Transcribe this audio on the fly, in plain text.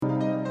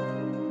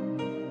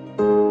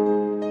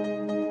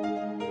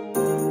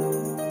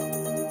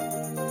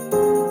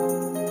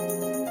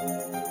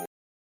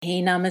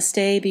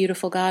Namaste,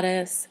 beautiful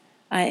goddess.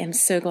 I am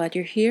so glad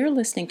you're here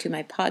listening to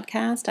my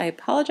podcast. I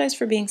apologize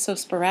for being so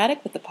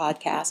sporadic with the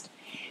podcast.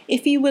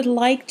 If you would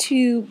like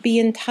to be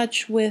in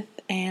touch with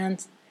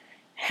and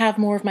have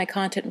more of my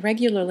content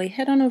regularly,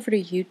 head on over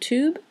to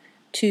YouTube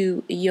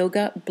to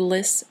Yoga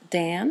Bliss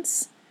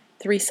Dance.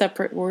 3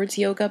 separate words.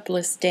 Yoga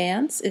Bliss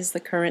Dance is the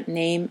current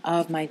name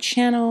of my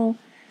channel.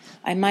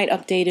 I might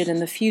update it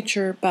in the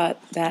future,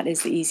 but that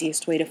is the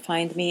easiest way to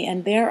find me.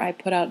 And there I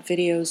put out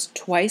videos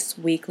twice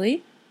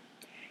weekly.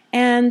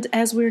 And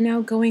as we're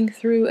now going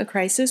through a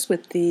crisis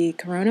with the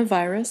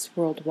coronavirus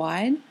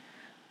worldwide,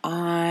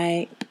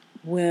 I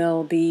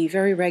will be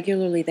very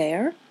regularly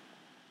there.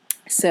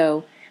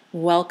 So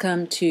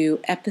welcome to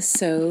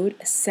episode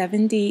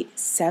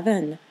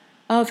 77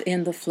 of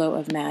In the Flow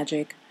of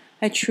Magic.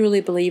 I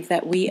truly believe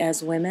that we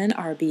as women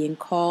are being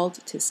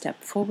called to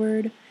step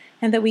forward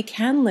and that we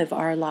can live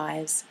our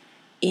lives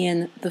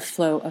in the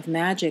flow of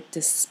magic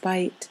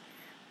despite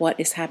what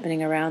is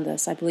happening around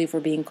us. I believe we're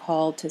being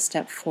called to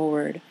step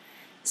forward.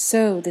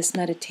 So this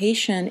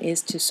meditation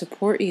is to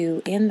support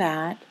you in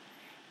that,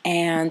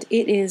 and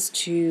it is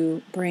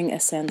to bring a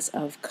sense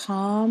of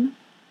calm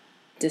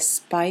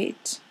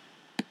despite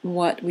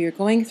what we are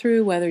going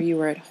through, whether you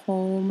are at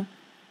home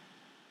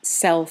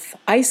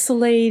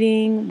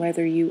self-isolating,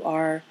 whether you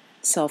are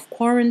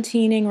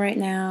self-quarantining right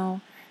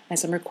now.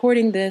 As I'm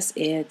recording this,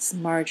 it's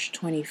March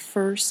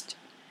 21st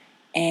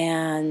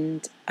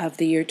and of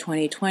the year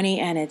 2020,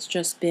 and it's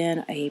just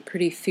been a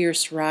pretty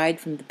fierce ride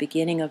from the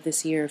beginning of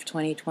this year of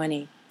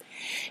 2020.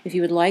 If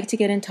you would like to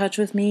get in touch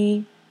with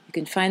me, you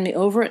can find me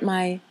over at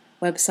my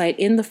website,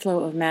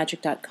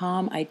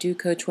 intheflowofmagic.com. I do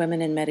coach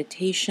women in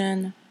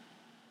meditation,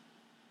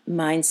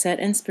 mindset,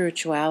 and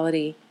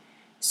spirituality.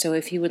 So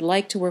if you would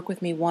like to work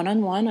with me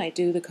one-on-one, I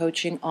do the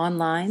coaching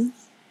online.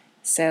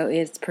 So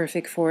it's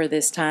perfect for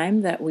this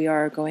time that we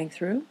are going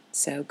through.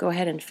 So go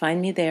ahead and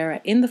find me there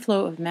at In the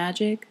Flow of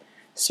Magic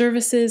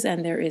Services,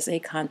 and there is a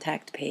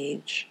contact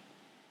page.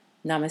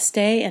 Namaste,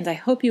 and I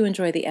hope you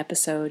enjoy the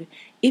episode.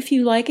 If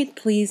you like it,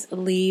 please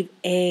leave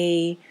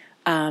a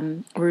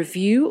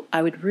review.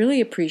 I would really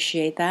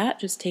appreciate that.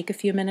 Just take a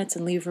few minutes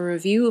and leave a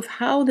review of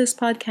how this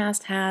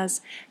podcast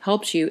has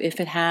helped you, if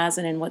it has,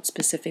 and in what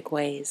specific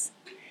ways.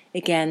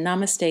 Again,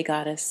 namaste,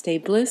 goddess. Stay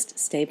blissed,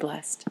 stay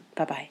blessed.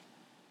 Bye-bye.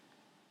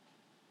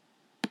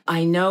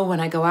 I know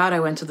when I go out, I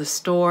went to the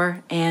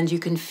store, and you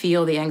can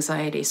feel the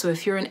anxiety. So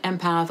if you're an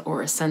empath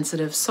or a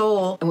sensitive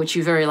soul, which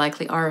you very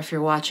likely are if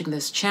you're watching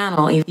this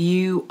channel,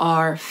 you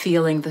are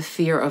feeling the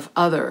fear of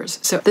others.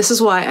 So this is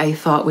why I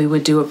thought we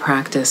would do a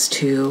practice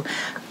to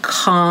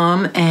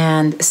calm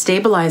and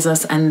stabilize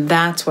us, and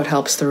that's what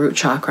helps the root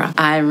chakra.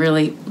 I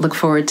really look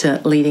forward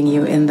to leading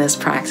you in this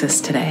practice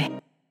today.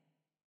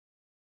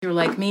 If you're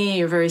like me,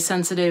 you're very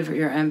sensitive, or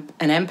you're an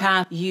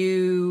empath,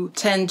 you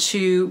tend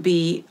to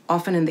be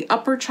often in the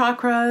upper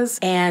chakras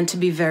and to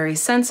be very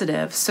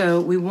sensitive.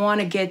 So we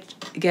want to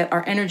get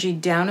our energy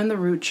down in the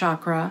root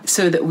chakra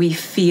so that we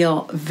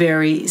feel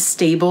very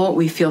stable,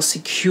 we feel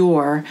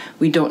secure,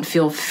 we don't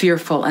feel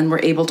fearful, and we're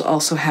able to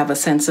also have a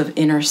sense of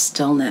inner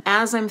stillness.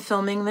 As I'm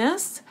filming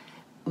this,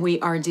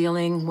 we are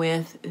dealing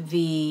with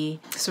the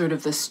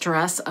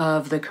stress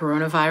of the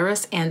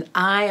coronavirus, and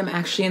I am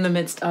actually in the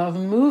midst of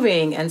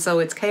moving, and so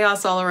it's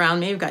chaos all around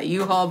me. We've got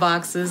U-Haul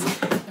boxes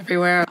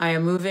everywhere. I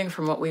am moving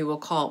from what we will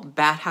call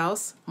Bat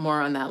House. More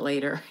on that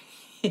later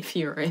if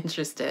you're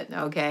interested,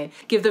 okay?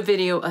 Give the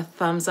video a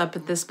thumbs up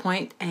at this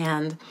point,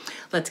 and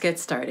let's get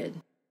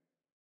started.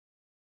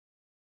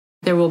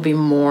 There will be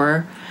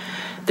more.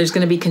 There's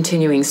going to be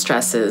continuing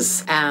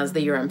stresses. As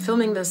the year I'm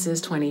filming this is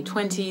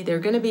 2020, there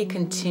are going to be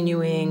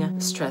continuing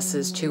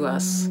stresses to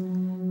us.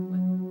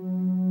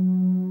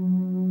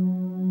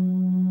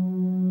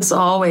 As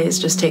always,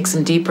 just take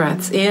some deep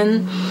breaths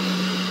in,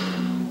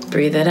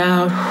 breathe it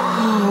out.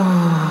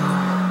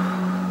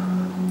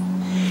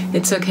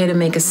 It's okay to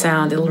make a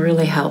sound, it'll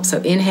really help.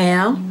 So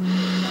inhale.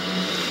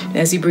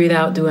 As you breathe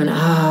out, do an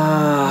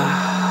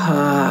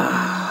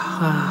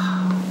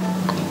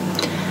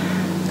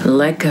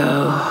Let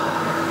go.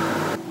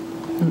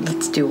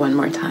 Let's do one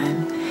more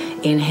time.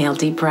 Inhale,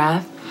 deep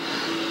breath.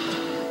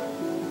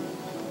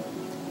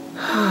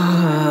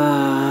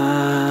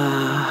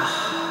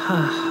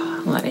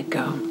 Let it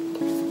go.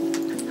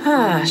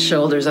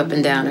 Shoulders up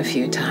and down a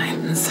few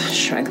times.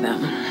 Shrug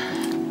them.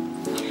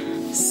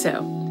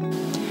 So,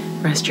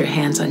 rest your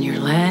hands on your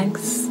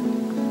legs.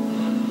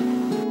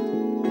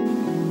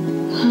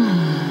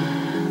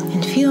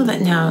 And feel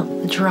that now.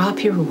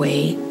 Drop your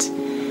weight.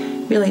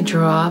 Really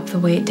drop the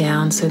weight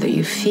down so that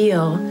you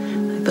feel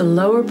the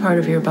lower part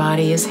of your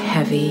body is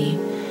heavy.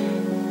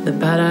 The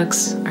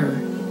buttocks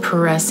are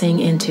pressing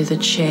into the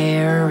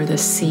chair or the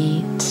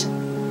seat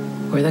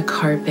or the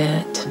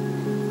carpet,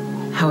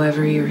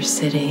 however you're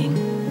sitting.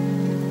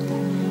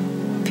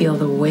 Feel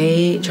the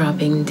weight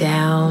dropping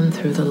down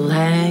through the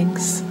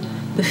legs,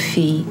 the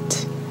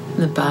feet,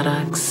 the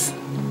buttocks.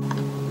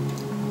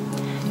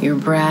 Your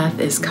breath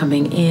is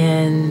coming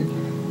in,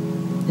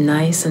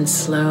 nice and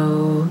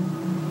slow,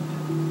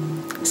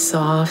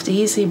 soft,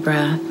 easy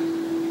breath.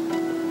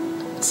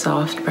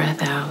 soft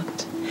breath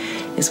out.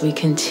 As we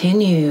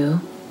continue,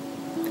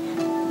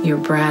 your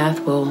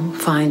breath will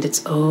find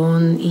its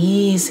own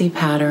easy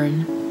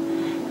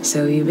pattern.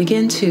 So you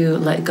begin to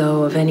let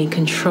go of any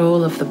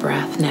control of the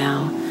breath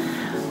now.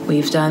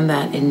 We've done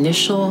that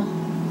initial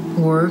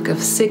work of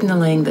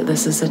signaling that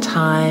this is a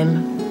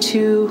time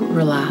to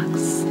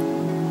relax.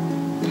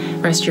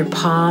 Rest your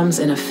palms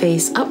in a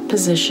face-up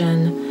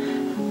position,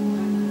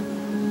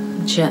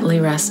 gently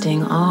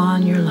resting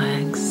on your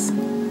legs.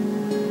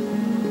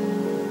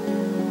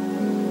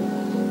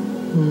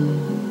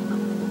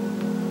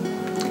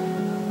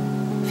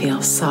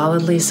 Feel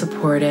solidly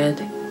supported.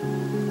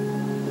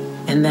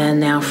 And then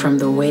now from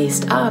the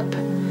waist up,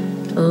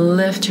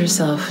 lift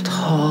yourself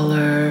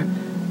taller.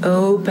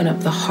 Open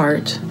up the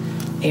heart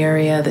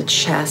area, the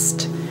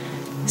chest,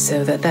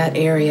 so that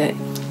area,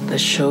 the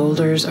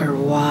shoulders are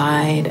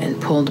wide and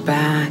pulled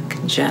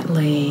back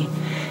gently,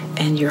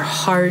 and your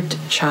heart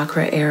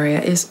chakra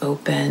area is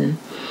open.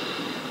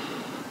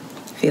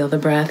 Feel the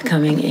breath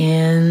coming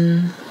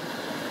in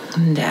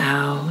and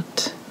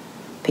out.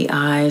 The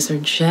eyes are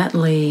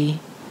gently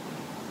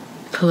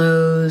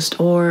closed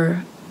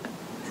or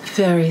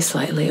very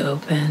slightly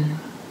open.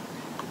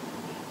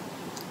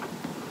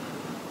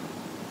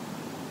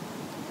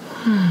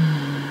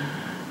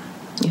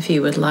 If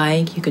you would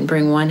like, you can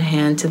bring one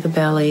hand to the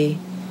belly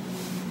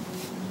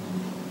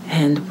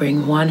and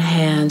bring one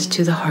hand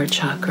to the heart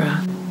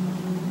chakra.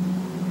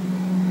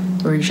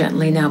 We're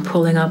gently now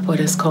pulling up what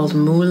is called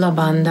Mula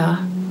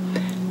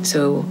Bandha.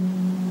 So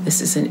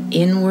this is an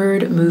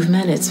inward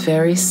movement. It's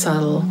very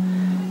subtle.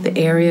 The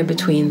area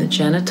between the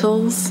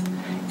genitals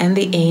and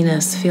the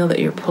anus, feel that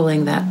you're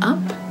pulling that up.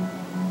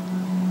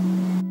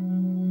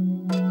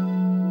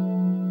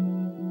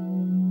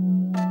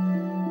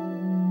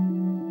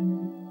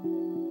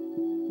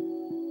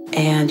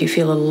 And you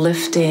feel a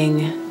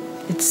lifting.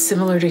 It's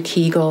similar to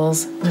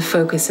Kegels. The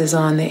focus is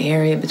on the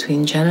area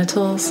between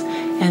genitals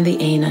and the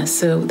anus,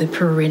 so the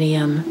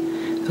perineum,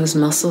 those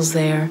muscles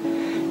there,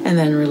 and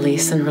then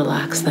release and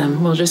relax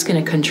them. We're just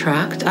going to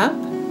contract up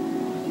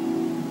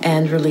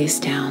and release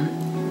down.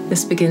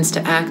 This begins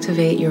to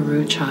activate your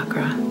root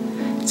chakra.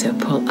 So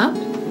pull up.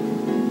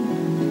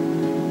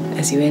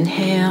 As you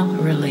inhale,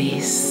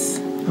 release,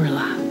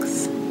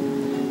 relax.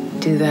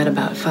 Do that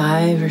about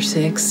 5 or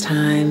 6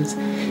 times.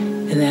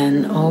 And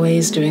then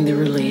always doing the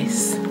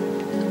release.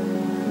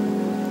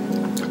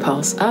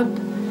 Pulse up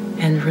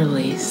and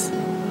release.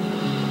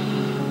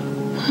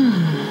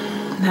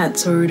 That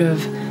sort of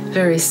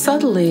very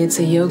subtly, it's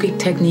a yogic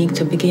technique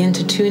to begin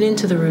to tune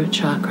into the root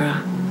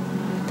chakra.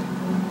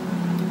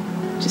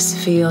 Just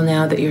feel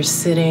now that you're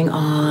sitting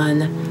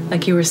on,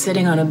 like you were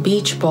sitting on a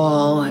beach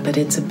ball, but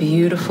it's a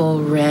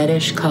beautiful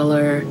reddish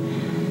color,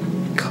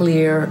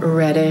 clear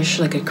reddish,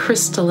 like a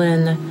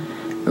crystalline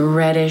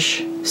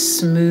reddish,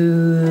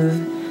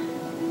 smooth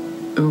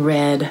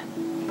red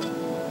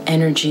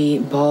energy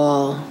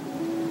ball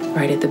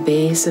right at the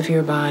base of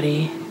your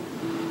body.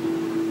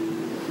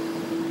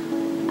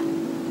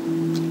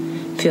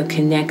 Feel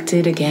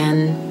connected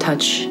again.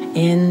 Touch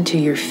into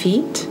your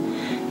feet.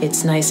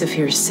 It's nice if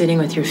you're sitting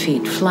with your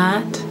feet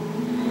flat.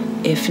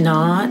 If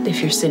not,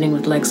 if you're sitting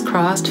with legs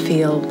crossed,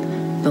 feel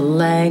the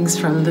legs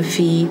from the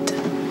feet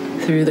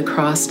through the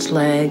crossed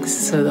legs,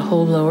 so the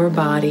whole lower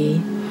body.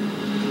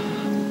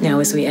 Now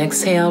as we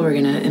exhale, we're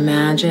going to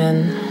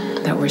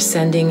imagine that we're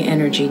sending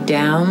energy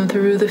down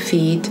through the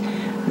feet,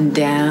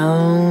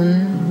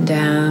 down,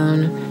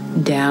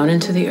 down, down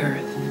into the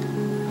earth.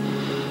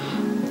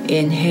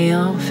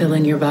 Inhale,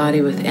 filling your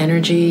body with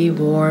energy,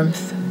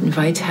 warmth, and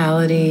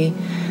vitality.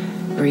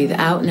 Breathe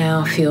out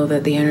now. Feel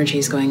that the energy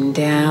is going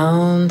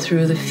down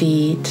through the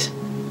feet,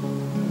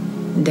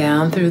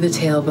 down through the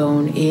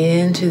tailbone,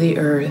 into the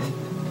earth.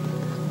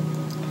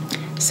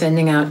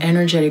 Sending out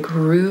energetic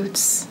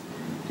roots,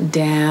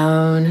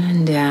 down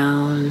and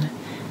down,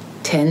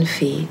 10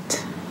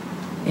 feet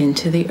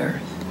into the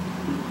earth.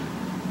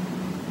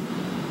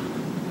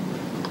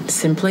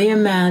 Simply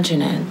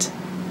imagine it.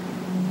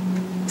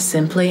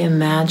 Simply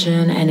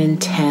imagine and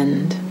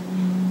intend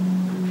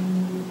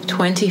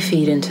 20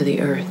 feet into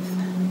the earth.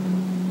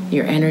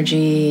 Your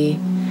energy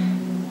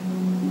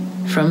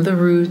from the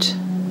root,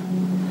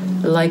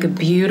 like a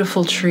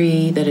beautiful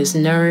tree that is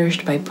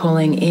nourished by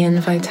pulling in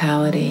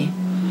vitality.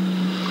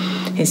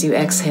 As you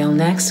exhale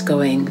next,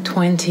 going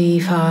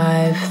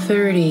 25,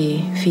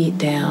 30 feet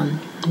down,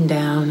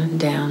 down,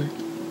 down.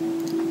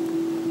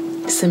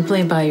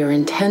 Simply by your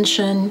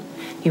intention,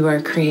 you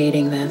are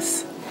creating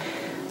this.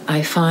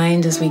 I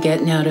find as we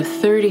get now to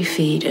 30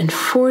 feet and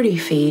 40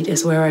 feet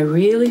is where I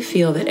really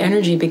feel that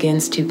energy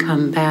begins to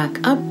come back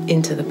up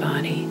into the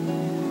body.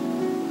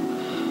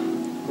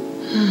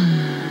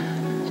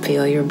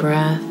 Feel your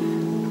breath.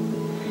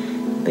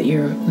 But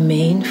your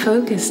main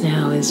focus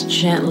now is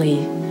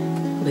gently,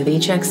 with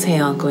each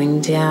exhale,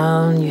 going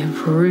down. You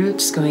have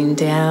roots going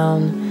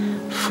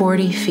down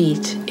 40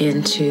 feet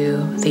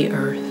into the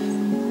earth.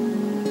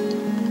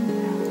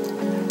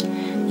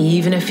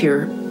 Even if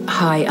you're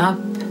high up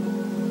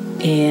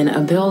in a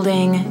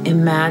building,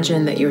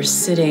 imagine that you're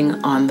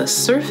sitting on the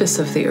surface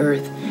of the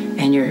earth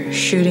and you're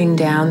shooting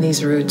down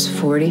these roots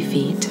 40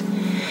 feet.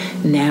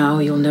 Now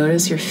you'll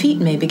notice your feet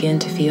may begin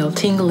to feel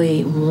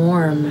tingly,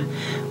 warm.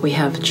 We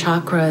have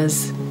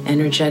chakras,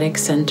 energetic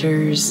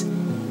centers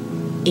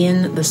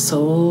in the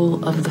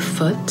sole of the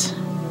foot.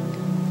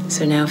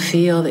 So now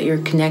feel that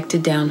you're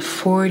connected down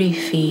 40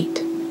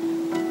 feet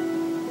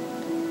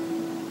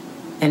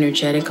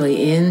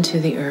energetically into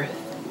the earth.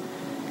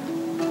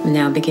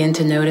 Now begin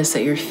to notice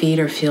that your feet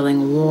are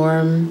feeling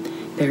warm.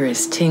 There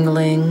is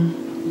tingling.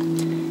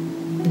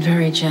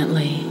 Very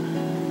gently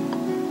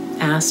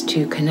ask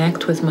to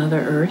connect with Mother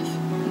Earth,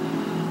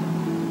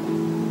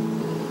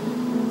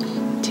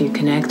 to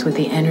connect with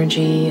the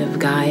energy of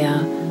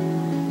Gaia,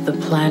 the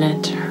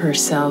planet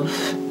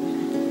herself,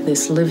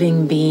 this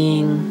living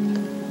being.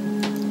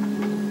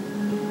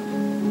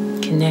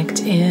 Connect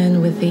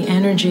in with the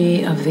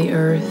energy of the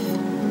earth.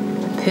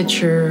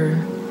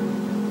 Picture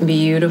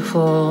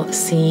beautiful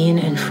scene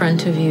in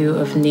front of you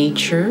of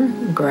nature,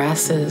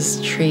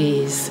 grasses,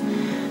 trees,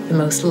 the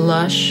most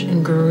lush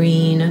and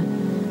green,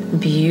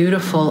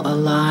 beautiful,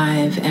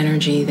 alive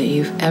energy that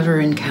you've ever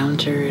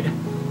encountered.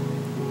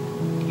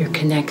 You're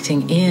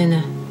connecting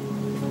in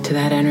to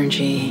that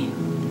energy.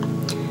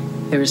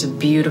 There's a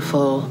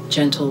beautiful,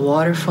 gentle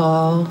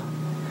waterfall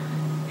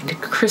and a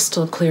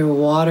crystal clear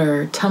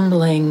water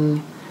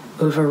tumbling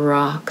over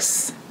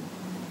rocks.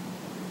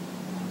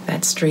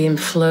 That stream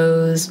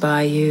flows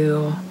by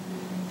you,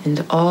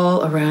 and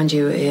all around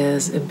you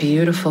is a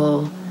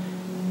beautiful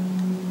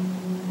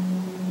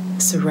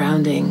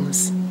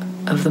surroundings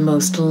of the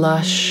most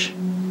lush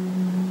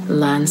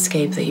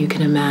landscape that you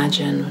can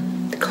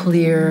imagine.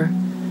 Clear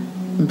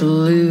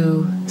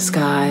blue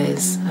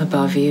skies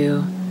above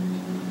you.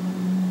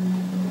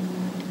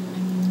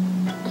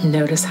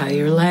 Notice how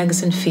your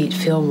legs and feet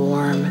feel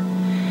warm.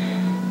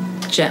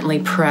 Gently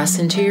press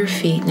into your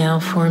feet now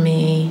for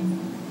me.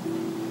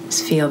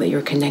 Just feel that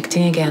you're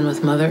connecting again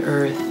with Mother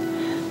Earth.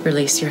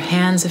 Release your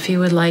hands if you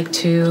would like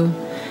to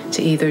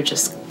either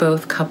just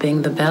both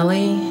cupping the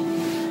belly,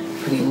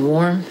 bringing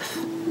warmth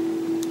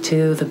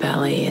to the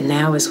belly. And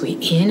now as we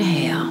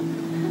inhale,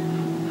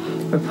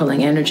 we're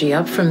pulling energy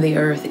up from the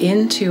earth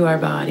into our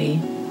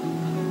body.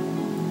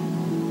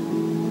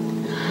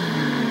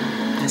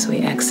 As we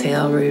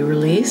exhale, we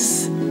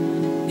release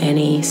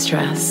any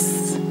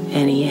stress,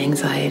 any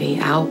anxiety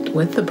out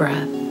with the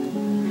breath.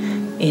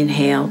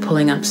 Inhale,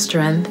 pulling up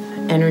strength,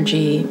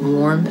 energy,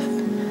 warmth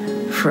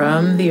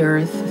from the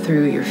earth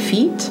through your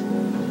feet,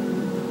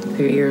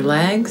 through your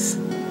legs.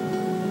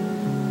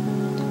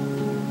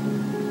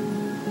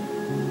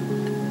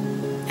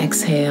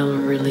 Exhale,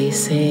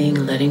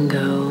 releasing, letting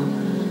go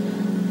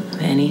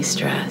any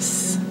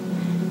stress.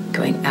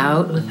 Going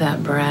out with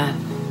that breath,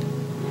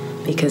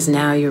 because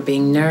now you're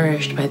being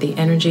nourished by the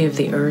energy of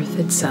the earth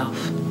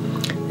itself,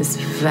 this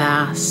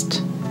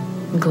vast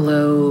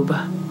globe.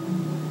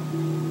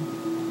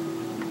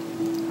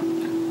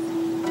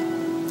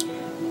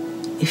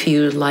 If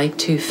you would like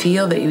to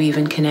feel that you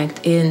even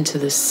connect into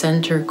the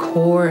center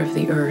core of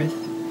the earth,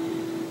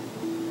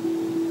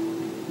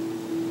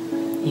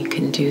 you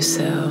can do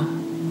so.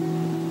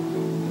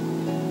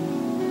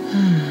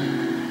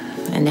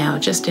 And now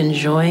just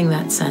enjoying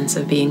that sense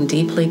of being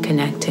deeply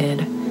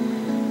connected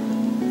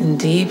and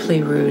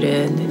deeply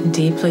rooted and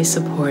deeply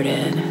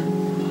supported.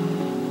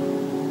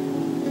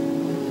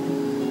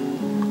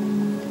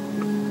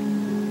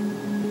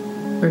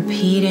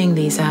 Repeating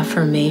these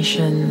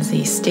affirmations,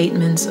 these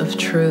statements of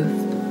truth.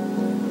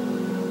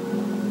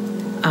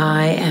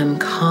 I am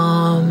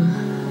calm.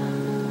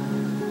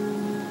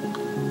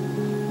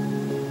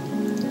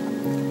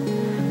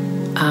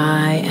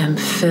 I am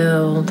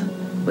filled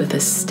with a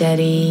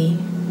steady,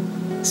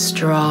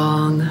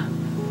 strong,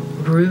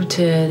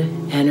 rooted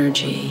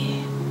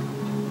energy.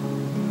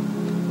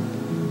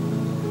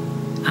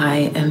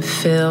 I am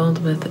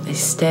filled with a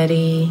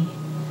steady,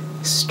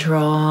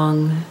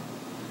 strong,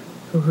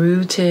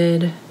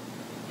 rooted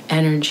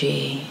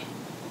energy.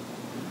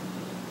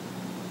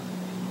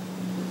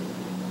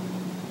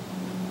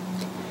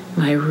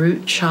 My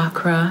root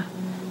chakra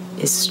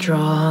is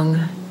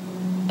strong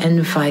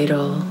and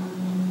vital.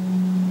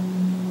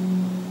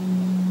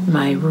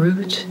 My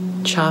root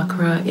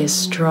chakra is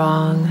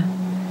strong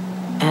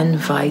and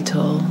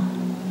vital.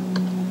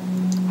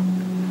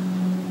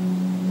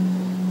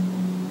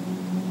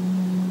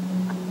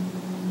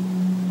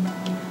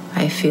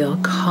 I feel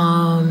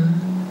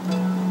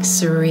calm,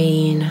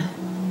 serene,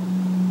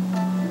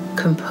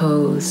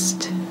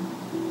 composed.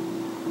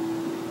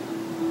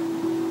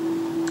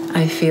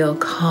 I feel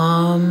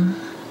calm,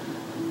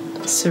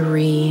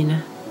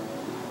 serene,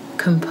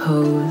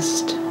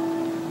 composed.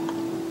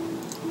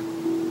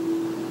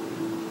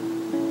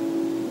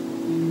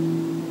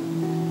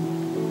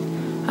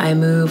 I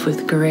move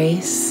with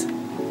grace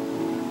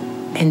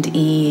and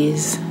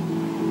ease.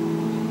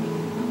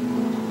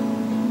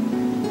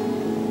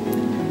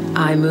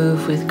 I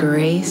move with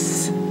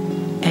grace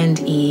and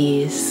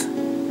ease.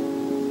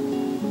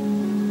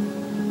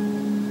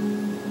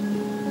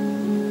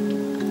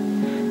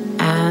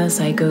 As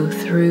I go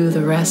through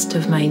the rest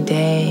of my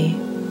day,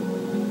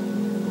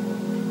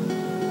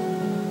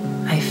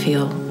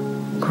 feel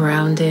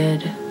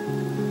grounded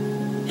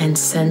and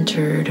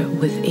centered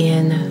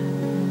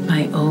within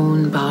my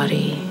own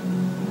body.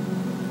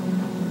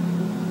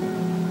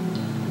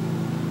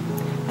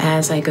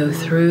 As I go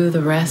through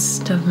the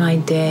rest of my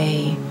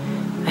day,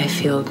 I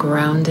feel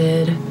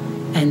grounded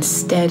and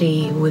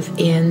steady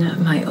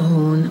within my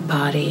own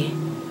body.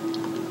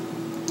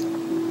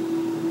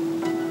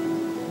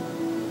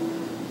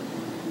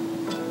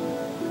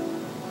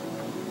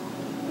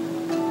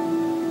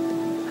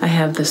 I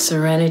have the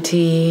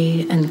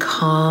serenity and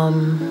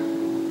calm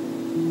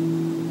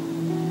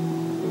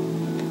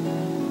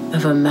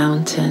of a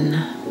mountain.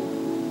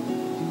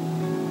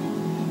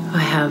 I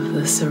have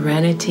the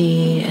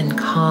serenity and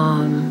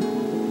calm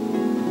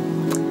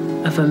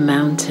of a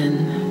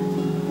mountain.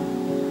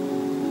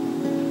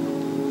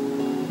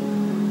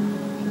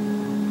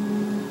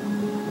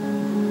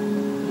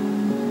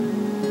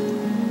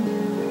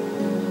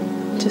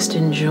 Just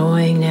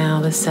enjoying now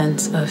the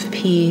sense of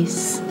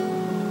peace,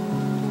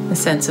 the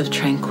sense of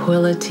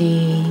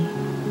tranquility,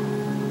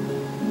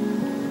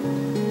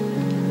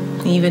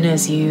 even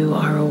as you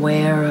are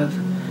aware of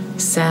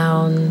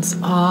sounds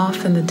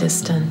off in the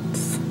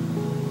distance.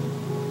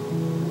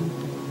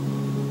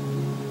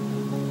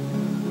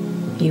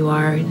 You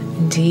are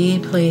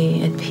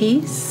deeply at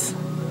peace.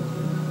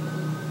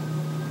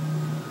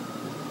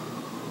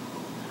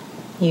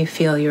 You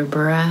feel your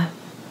breath,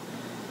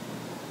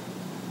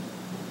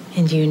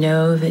 and you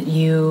know that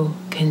you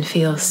can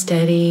feel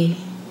steady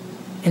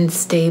and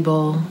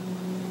stable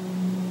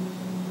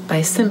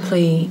by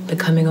simply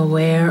becoming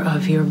aware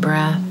of your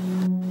breath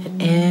at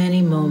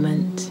any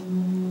moment.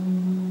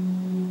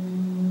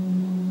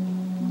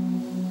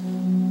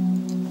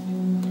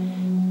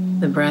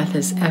 The breath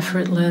is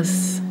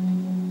effortless,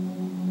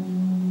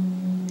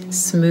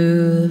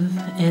 smooth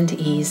and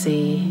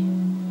easy.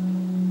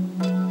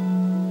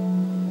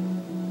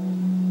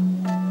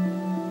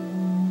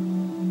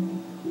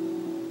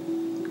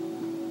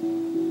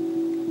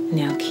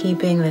 Now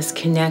keeping this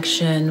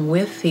connection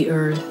with the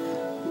earth,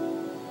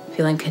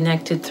 feeling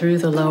connected through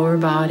the lower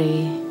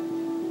body,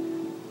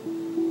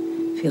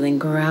 feeling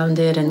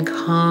grounded and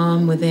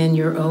calm within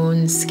your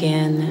own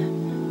skin,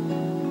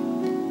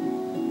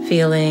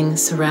 feeling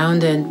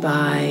surrounded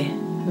by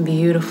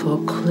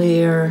beautiful,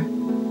 clear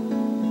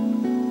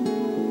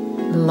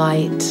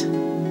light,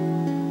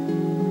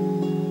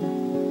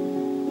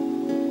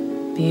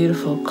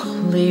 beautiful,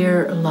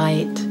 clear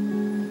light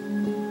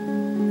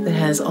that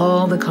has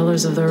all the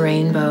colors of the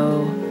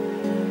rainbow.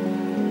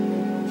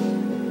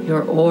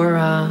 Your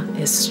aura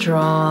is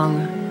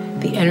strong.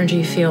 The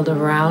energy field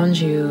around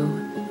you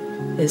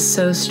is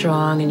so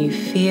strong, and you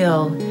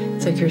feel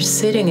it's like you're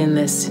sitting in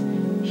this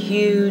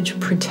huge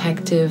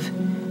protective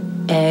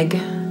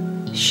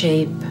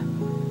egg-shape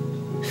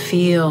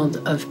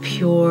field of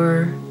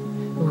pure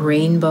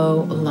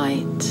rainbow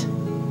light,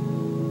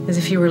 as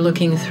if you were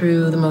looking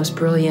through the most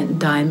brilliant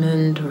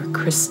diamond or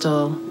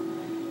crystal.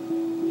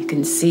 You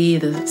can see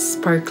the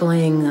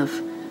sparkling of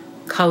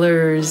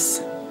colors,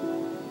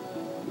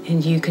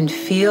 and you can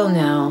feel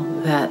now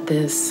that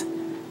this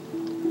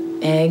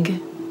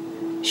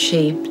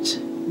egg-shaped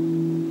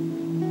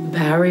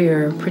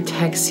barrier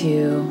protects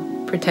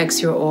you,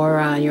 protects your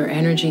aura. Your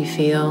energy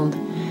field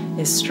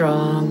is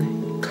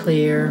strong,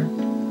 clear.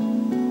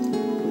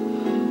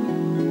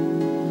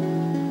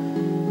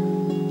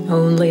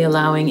 Only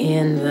allowing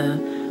in the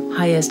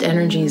highest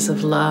energies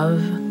of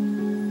love,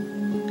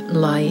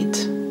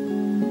 light,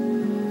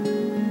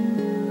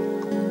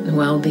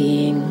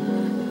 well-being,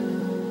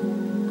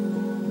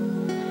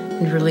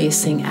 and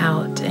releasing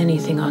out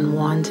anything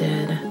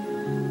unwanted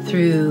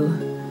through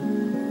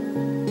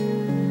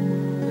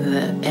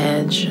the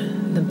edge,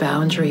 the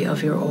boundary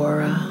of your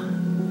aura,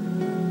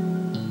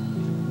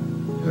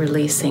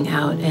 releasing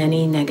out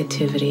any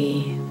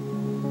negativity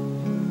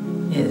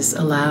is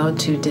allowed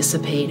to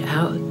dissipate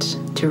out,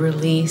 to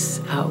release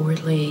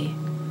outwardly.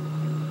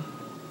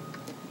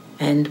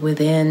 And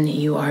within,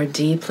 you are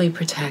deeply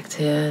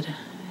protected,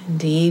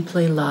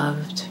 deeply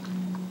loved,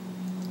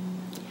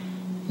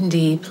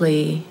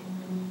 deeply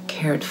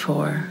cared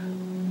for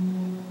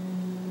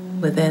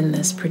within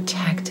this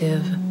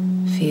protective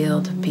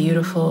field of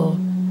beautiful,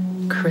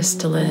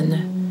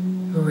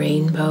 crystalline,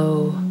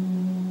 rainbow,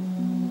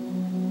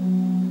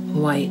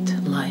 white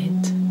light.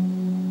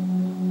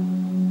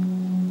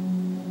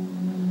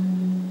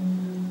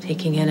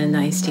 Taking in a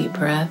nice deep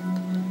breath,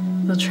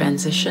 we'll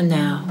transition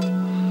now.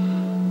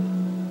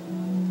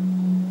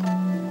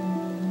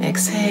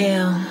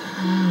 Exhale.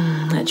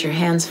 Let your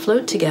hands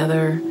float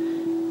together,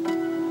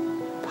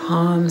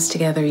 palms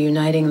together,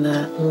 uniting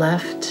the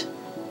left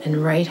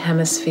and right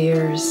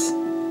hemispheres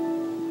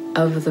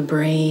of the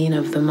brain,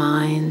 of the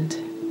mind.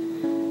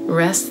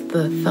 Rest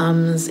the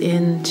thumbs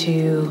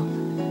into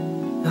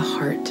the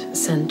heart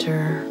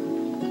center.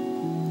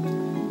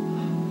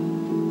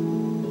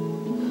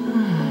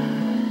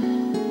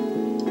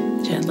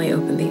 Gently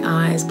open the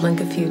eyes, blink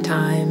a few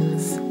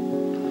times.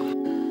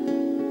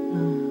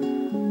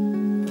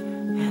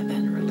 And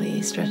then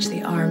release. Stretch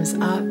the arms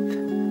up.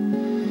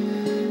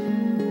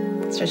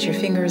 Stretch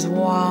your fingers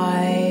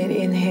wide.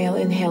 Inhale,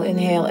 inhale,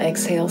 inhale.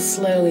 Exhale,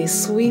 slowly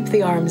sweep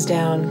the arms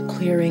down,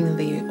 clearing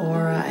the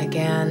aura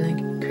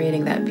again,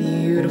 creating that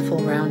beautiful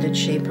rounded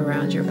shape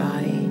around your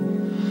body.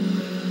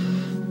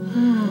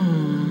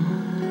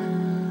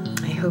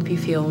 I hope you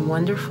feel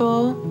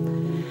wonderful,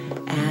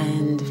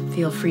 and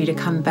feel free to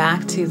come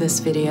back to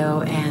this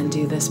video and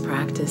do this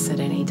practice at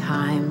any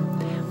time.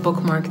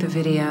 Bookmark the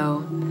video,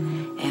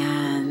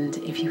 and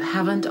if you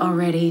haven't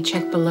already,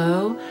 check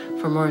below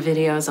for more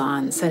videos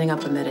on setting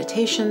up a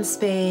meditation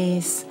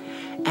space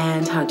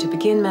and how to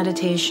begin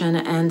meditation,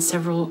 and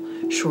several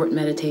short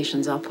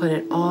meditations. I'll put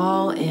it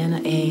all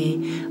in a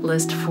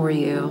list for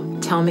you.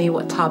 Tell me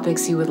what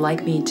topics you would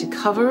like me to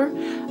cover.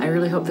 I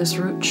really hope this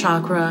root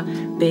chakra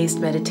based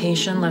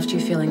meditation left you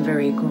feeling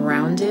very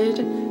grounded,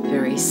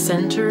 very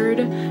centered,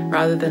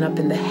 rather than up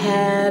in the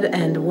head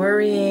and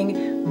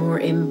worrying, more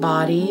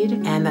embodied.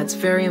 And that's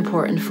very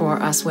important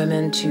for us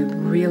women, to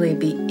really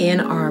be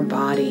in our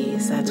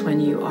bodies. That's when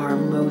you are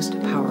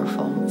most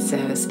powerful.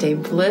 So stay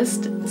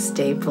blissed,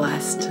 stay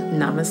blessed.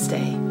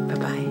 Namaste.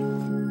 Bye-bye.